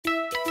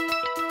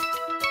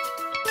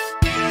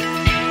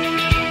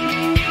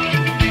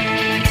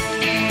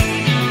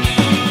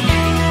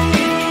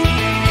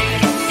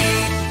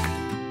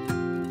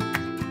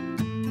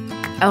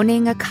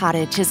Owning a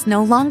cottage is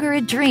no longer a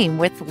dream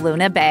with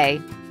Luna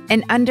Bay.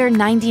 In under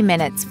 90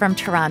 minutes from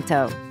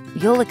Toronto,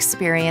 you'll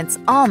experience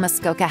all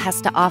Muskoka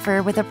has to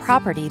offer with a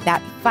property that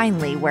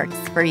finally works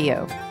for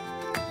you.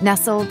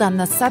 Nestled on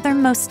the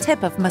southernmost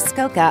tip of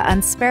Muskoka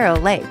on Sparrow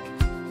Lake,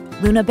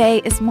 Luna Bay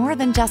is more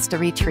than just a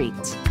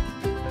retreat.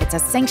 It's a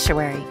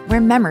sanctuary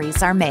where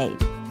memories are made.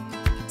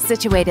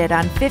 Situated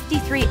on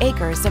 53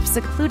 acres of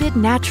secluded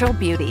natural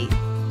beauty,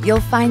 you'll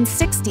find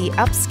 60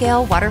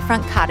 upscale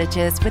waterfront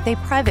cottages with a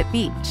private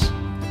beach,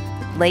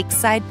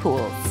 lakeside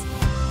pools,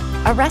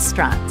 a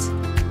restaurant,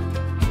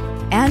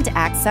 and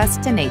access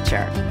to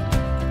nature.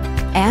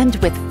 And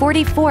with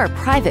 44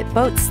 private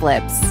boat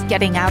slips,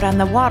 getting out on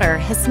the water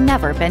has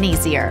never been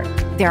easier.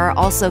 There are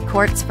also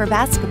courts for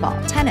basketball,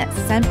 tennis,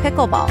 and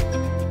pickleball,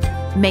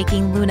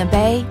 making Luna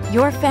Bay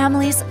your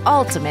family's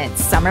ultimate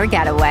summer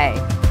getaway.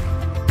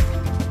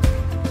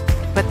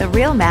 But the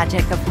real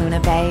magic of Luna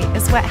Bay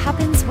is what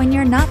happens when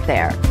you're not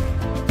there.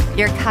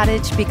 Your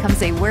cottage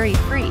becomes a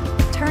worry-free,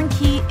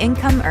 turnkey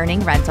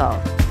income-earning rental,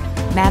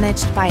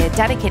 managed by a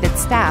dedicated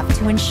staff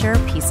to ensure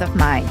peace of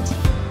mind.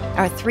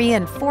 Our 3-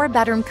 and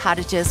 4-bedroom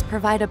cottages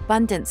provide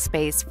abundant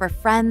space for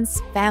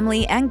friends,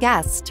 family, and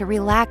guests to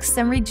relax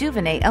and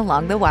rejuvenate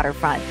along the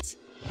waterfront.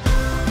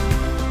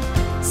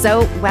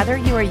 So whether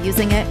you are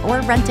using it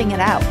or renting it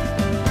out,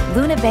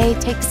 Luna Bay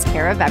takes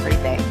care of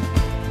everything.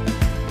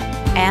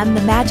 And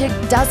the magic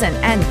doesn't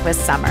end with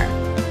summer.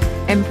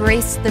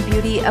 Embrace the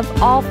beauty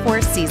of all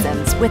 4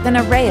 seasons with an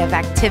array of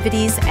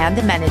activities and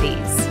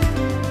amenities,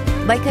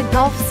 like a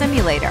golf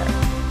simulator,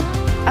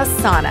 a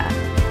sauna,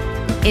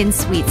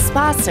 in-suite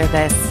spa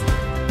service,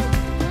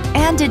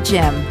 and a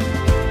gym,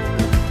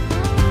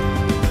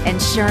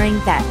 ensuring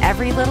that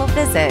every little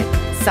visit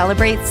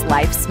celebrates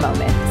life's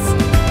moments.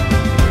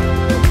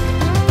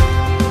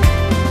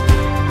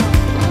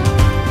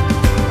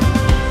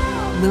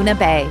 Luna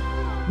Bay.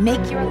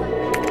 Make your